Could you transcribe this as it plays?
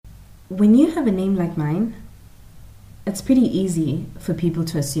When you have a name like mine, it's pretty easy for people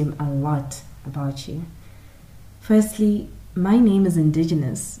to assume a lot about you. Firstly, my name is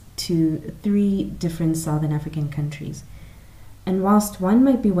indigenous to 3 different Southern African countries. And whilst one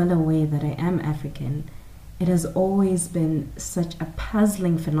might be well aware that I am African, it has always been such a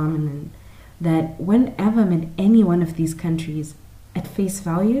puzzling phenomenon that whenever I'm in any one of these countries, at face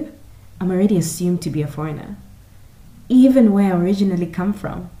value, I'm already assumed to be a foreigner, even where I originally come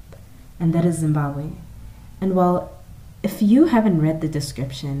from, and that is Zimbabwe. And while if you haven't read the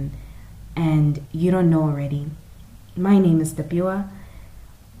description and you don't know already, my name is Tapiwa.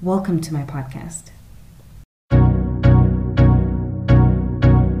 Welcome to my podcast.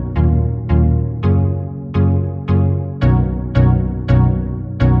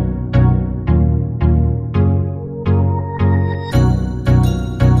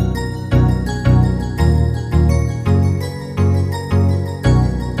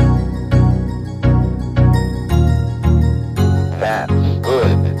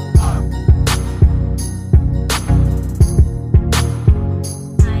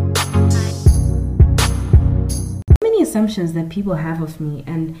 Assumptions that people have of me,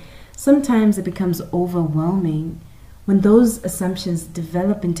 and sometimes it becomes overwhelming when those assumptions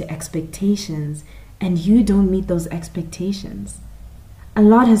develop into expectations and you don't meet those expectations. A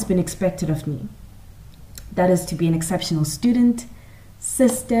lot has been expected of me. That is to be an exceptional student,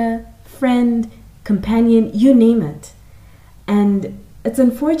 sister, friend, companion, you name it. And it's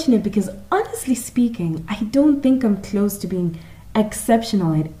unfortunate because honestly speaking, I don't think I'm close to being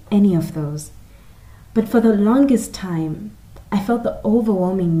exceptional at any of those. But for the longest time, I felt the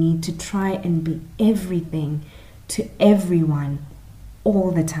overwhelming need to try and be everything to everyone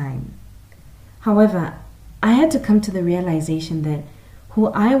all the time. However, I had to come to the realization that who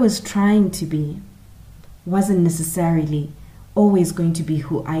I was trying to be wasn't necessarily always going to be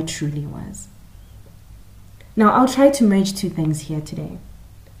who I truly was. Now, I'll try to merge 2 things here today.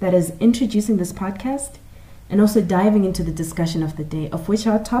 That is introducing this podcast and also diving into the discussion of the day, of which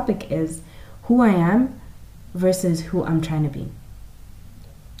our topic is who I am versus who I'm trying to be.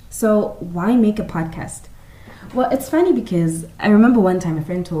 So why make a podcast? Well, it's funny because I remember one time a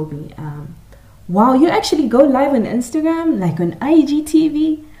friend told me, wow, you actually go live on Instagram, like on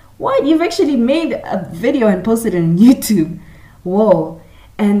IGTV? What? You've actually made a video and posted it on YouTube. Whoa.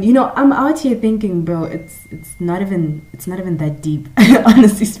 And I'm out here thinking, bro, it's not even that deep,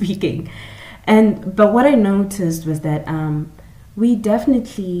 honestly speaking. But what I noticed was that we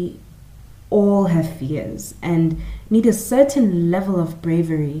definitely all have fears and need a certain level of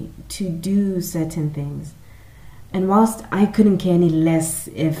bravery to do certain things. And whilst I couldn't care any less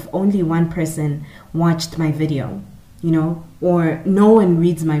if only one person watched my video, or no one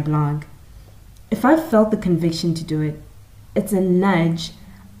reads my blog, if I felt the conviction to do it, it's a nudge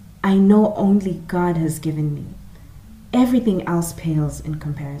I know only God has given me. Everything else pales in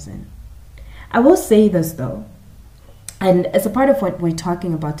comparison. I will say this though, and as a part of what we're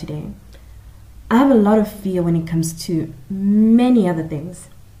talking about today, I have a lot of fear when it comes to many other things.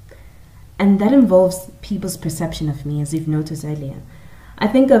 And that involves people's perception of me, as you've noticed earlier. I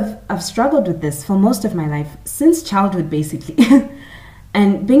think I've struggled with this for most of my life, since childhood basically.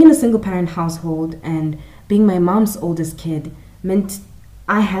 And being in a single parent household and being my mom's oldest kid meant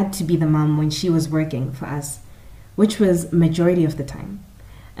I had to be the mom when she was working for us, which was majority of the time.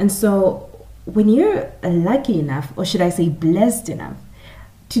 And so when you're lucky enough, or should I say blessed enough,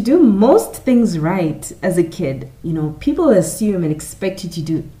 to do most things right as a kid, people assume and expect you to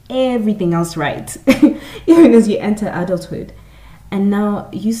do everything else right, even as you enter adulthood. And now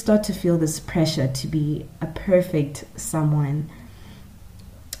you start to feel this pressure to be a perfect someone.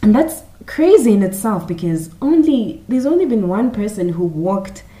 And that's crazy in itself because there's only been one person who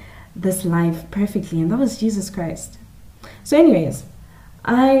walked this life perfectly, and that was Jesus Christ. So anyways,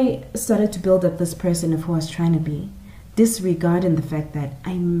 I started to build up this person of who I was trying to be, disregarding the fact that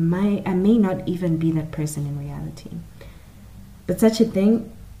I may not even be that person in reality. But such a thing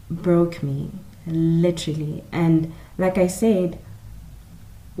broke me, literally. And like I said,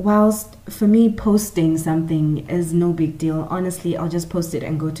 whilst for me posting something is no big deal, honestly, I'll just post it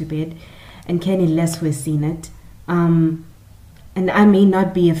and go to bed and care any less who has seen it. And I may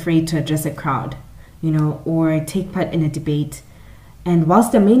not be afraid to address a crowd, or take part in a debate. And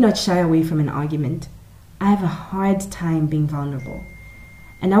whilst I may not shy away from an argument, I have a hard time being vulnerable.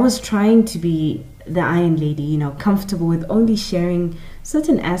 And I was trying to be the Iron Lady, comfortable with only sharing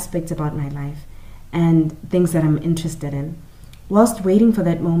certain aspects about my life and things that I'm interested in, whilst waiting for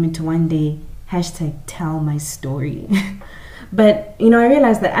that moment to one day #tell my story. But, I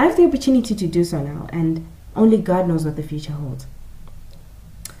realized that I have the opportunity to do so now, and only God knows what the future holds.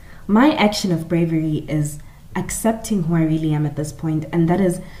 my action of bravery is accepting who I really am at this point, and that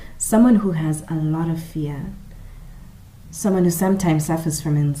is someone who has a lot of fear, someone who sometimes suffers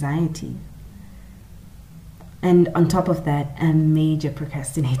from anxiety, and on top of that, a major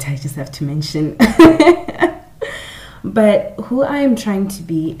procrastinator, I just have to mention. But who I am trying to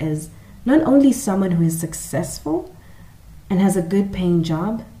be is not only someone who is successful and has a good paying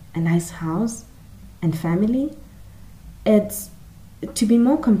job, a nice house and family. It's to be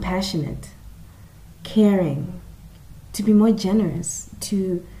more compassionate, caring, to be more generous,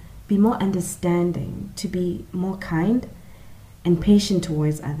 to be more understanding, to be more kind and patient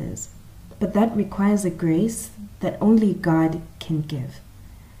towards others. But that requires a grace that only God can give.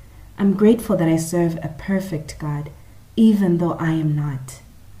 I'm grateful that I serve a perfect God, even though I am not.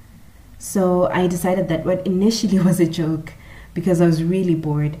 So I decided that what initially was a joke, because I was really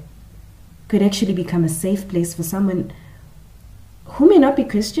bored, could actually become a safe place for someone who may not be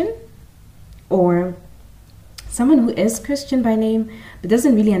Christian, or someone who is Christian by name, but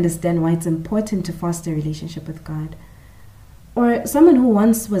doesn't really understand why it's important to foster a relationship with God. Or someone who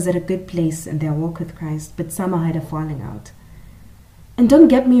once was at a good place in their walk with Christ, but somehow had a falling out. And don't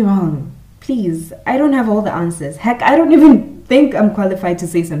get me wrong, please, I don't have all the answers. Heck, I don't even think I'm qualified to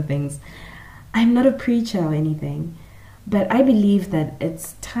say some things. I'm not a preacher or anything. But I believe that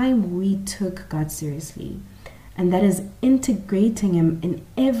it's time we took God seriously. And that is integrating Him in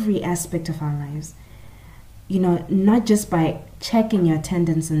every aspect of our lives. You know, not just by checking your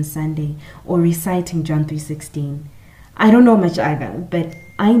attendance on Sunday or reciting John 3:16. I don't know much either, but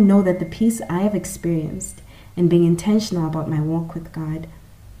I know that the peace I have experienced in being intentional about my walk with God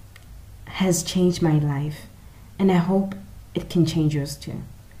has changed my life, and I hope it can change yours too.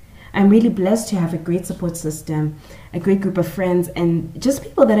 I'm really blessed to have a great support system, a great group of friends, and just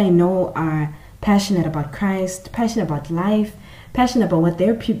people that I know are passionate about Christ, passionate about life, passionate about what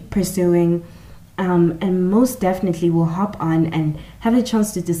they're pursuing, and most definitely will hop on and have a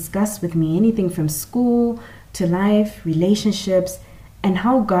chance to discuss with me anything from school to life, relationships, and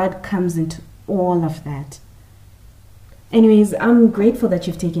how God comes into all of that. Anyways, I'm grateful that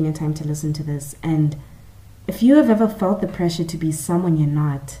you've taken your time to listen to this. And if you have ever felt the pressure to be someone you're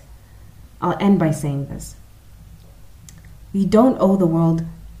not, I'll end by saying this. You don't owe the world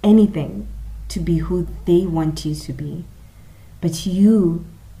anything to be who they want you to be. But you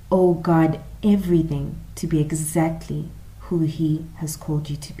owe God everything to be exactly who He has called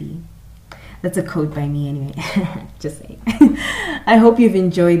you to be. That's a quote by me anyway. Just saying. I hope you've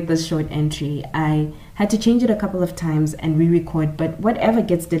enjoyed this short entry. I had to change it a couple of times and re-record, but whatever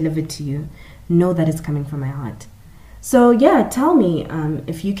gets delivered to you, know that it's coming from my heart. So yeah, tell me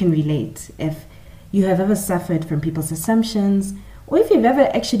if you can relate, if you have ever suffered from people's assumptions, or if you've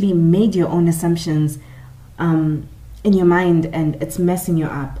ever actually made your own assumptions in your mind and it's messing you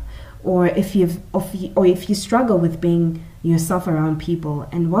up, or if you struggle with being yourself around people,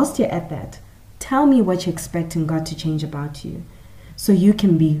 and whilst you're at that, tell me what you're expecting God to change about you so you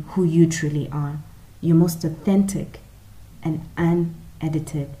can be who you truly are, your most authentic and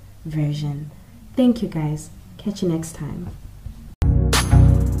unedited version. Thank you guys. Catch you next time.